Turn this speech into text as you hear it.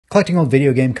Collecting old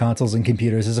video game consoles and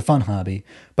computers is a fun hobby,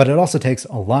 but it also takes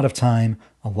a lot of time,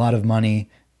 a lot of money,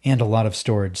 and a lot of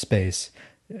storage space.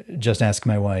 Just ask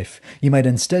my wife. You might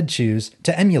instead choose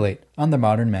to emulate on the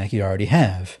modern Mac you already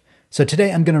have. So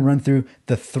today I'm going to run through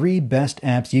the 3 best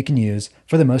apps you can use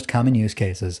for the most common use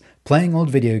cases: playing old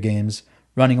video games,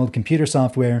 running old computer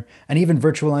software, and even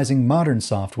virtualizing modern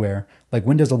software like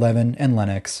Windows 11 and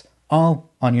Linux,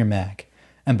 all on your Mac.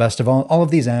 And best of all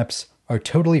of these apps are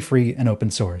totally free and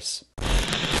open source.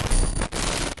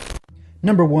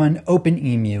 Number 1,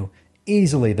 OpenEmu.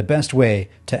 Easily the best way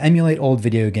to emulate old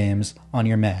video games on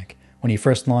your Mac. When you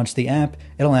first launch the app,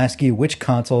 it'll ask you which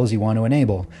consoles you want to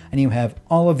enable, and you have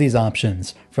all of these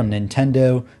options from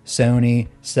Nintendo, Sony,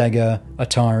 Sega,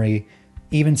 Atari,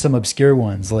 even some obscure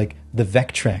ones like the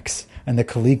Vectrex and the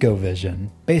ColecoVision.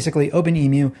 Basically,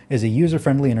 OpenEmu is a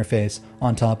user-friendly interface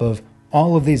on top of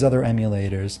all of these other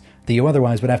emulators that you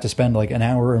otherwise would have to spend like an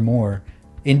hour or more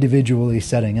individually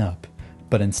setting up.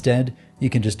 But instead, you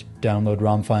can just download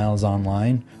ROM files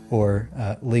online or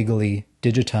legally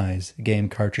digitize game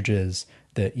cartridges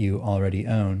that you already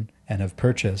own and have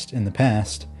purchased in the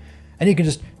past. And you can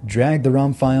just drag the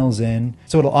ROM files in,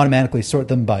 so it'll automatically sort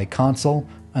them by console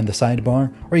on the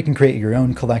sidebar, or you can create your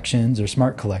own collections or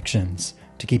smart collections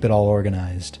to keep it all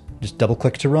organized. Just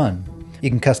double-click to run. You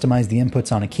can customize the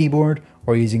inputs on a keyboard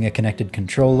or using a connected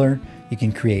controller. You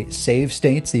can create save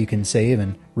states that you can save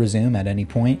and resume at any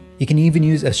point. You can even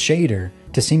use a shader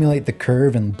to simulate the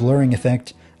curve and blurring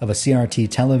effect of a CRT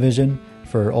television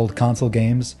for old console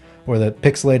games, or the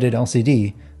pixelated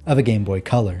LCD of a Game Boy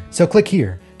Color. So click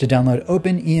here to download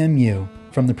OpenEmu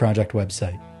from the project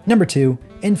website. Number 2,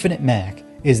 Infinite Mac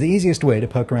is the easiest way to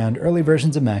poke around early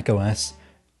versions of macOS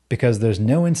because there's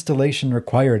no installation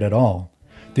required at all.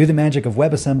 Through the magic of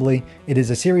WebAssembly, it is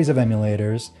a series of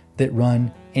emulators that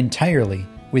run entirely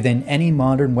within any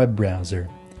modern web browser.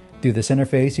 Through this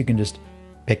interface, you can just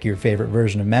pick your favorite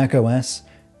version of macOS,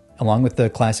 along with the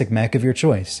classic Mac of your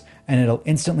choice, and it'll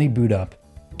instantly boot up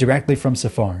directly from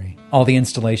Safari. All the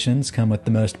installations come with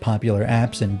the most popular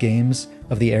apps and games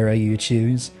of the era you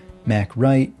choose: Mac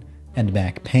Write and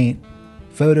Mac Paint,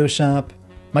 Photoshop,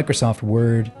 Microsoft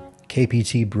Word,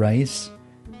 KPT Bryce,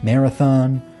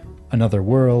 Marathon, Another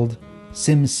World,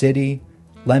 SimCity,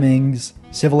 Lemmings,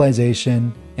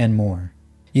 Civilization, and more.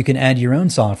 You can add your own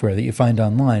software that you find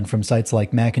online from sites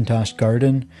like Macintosh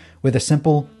Garden with a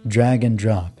simple drag and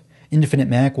drop. Infinite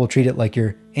Mac will treat it like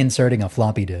you're inserting a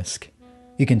floppy disk.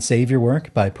 You can save your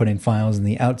work by putting files in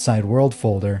the Outside World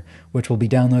folder, which will be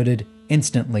downloaded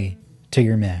instantly to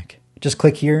your Mac. Just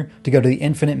click here to go to the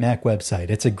Infinite Mac website.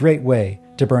 It's a great way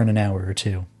to burn an hour or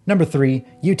two. Number 3,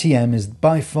 UTM is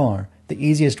by far the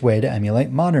easiest way to emulate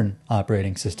modern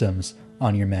operating systems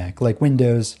on your Mac, like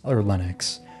Windows or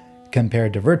Linux.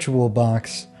 Compared to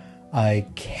VirtualBox, I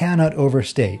cannot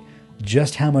overstate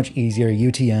just how much easier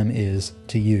UTM is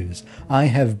to use. I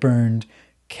have burned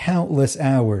countless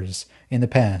hours in the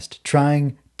past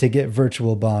trying to get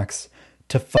VirtualBox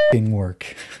to fucking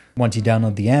work. Once you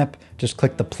download the app, just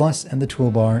click the plus in the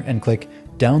toolbar and click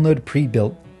Download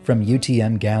Pre-Built from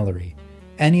UTM Gallery.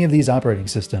 Any of these operating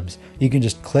systems, you can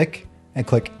just click and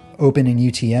click Open in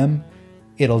UTM.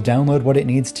 It'll download what it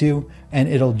needs to, and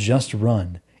it'll just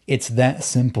run. It's that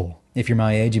simple. If you're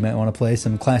my age, you might want to play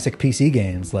some classic PC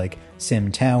games like Sim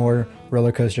Tower,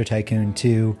 Roller Coaster Tycoon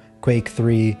 2, Quake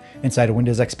 3, inside a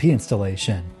Windows XP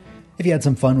installation. If you had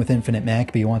some fun with Infinite Mac,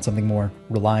 but you want something more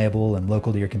reliable and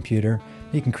local to your computer,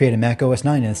 you can create a Mac OS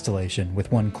 9 installation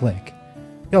with one click.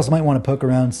 You also might want to poke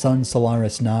around Sun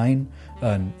Solaris 9,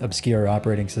 an obscure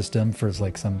operating system for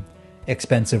like some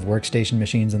expensive workstation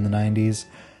machines in the 90s.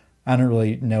 I don't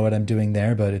really know what I'm doing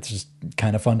there, but it's just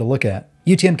kind of fun to look at.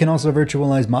 UTM can also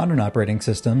virtualize modern operating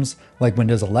systems like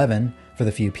Windows 11 for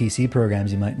the few PC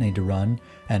programs you might need to run,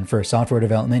 and for software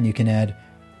development you can add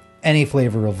any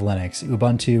flavor of Linux: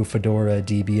 Ubuntu, Fedora,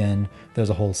 Debian,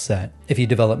 there's a whole set. If you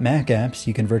develop Mac apps,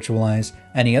 you can virtualize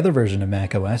any other version of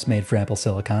macOS made for Apple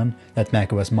Silicon. That's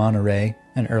macOS Monterey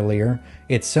and earlier.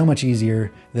 It's so much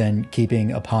easier than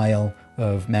keeping a pile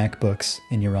of MacBooks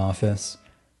in your office.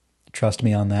 Trust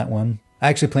me on that one. I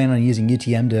actually plan on using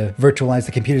UTM to virtualize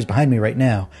the computers behind me right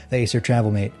now, the Acer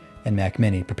Travelmate and Mac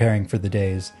Mini, preparing for the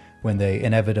days when they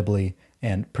inevitably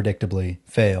and predictably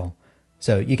fail.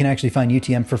 So you can actually find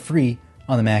UTM for free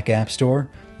on the Mac App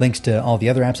Store. Links to all the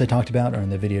other apps I talked about are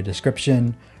in the video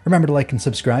description. Remember to like and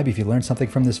subscribe if you learned something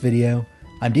from this video.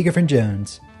 I'm Griffin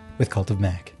Jones with Cult of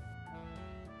Mac.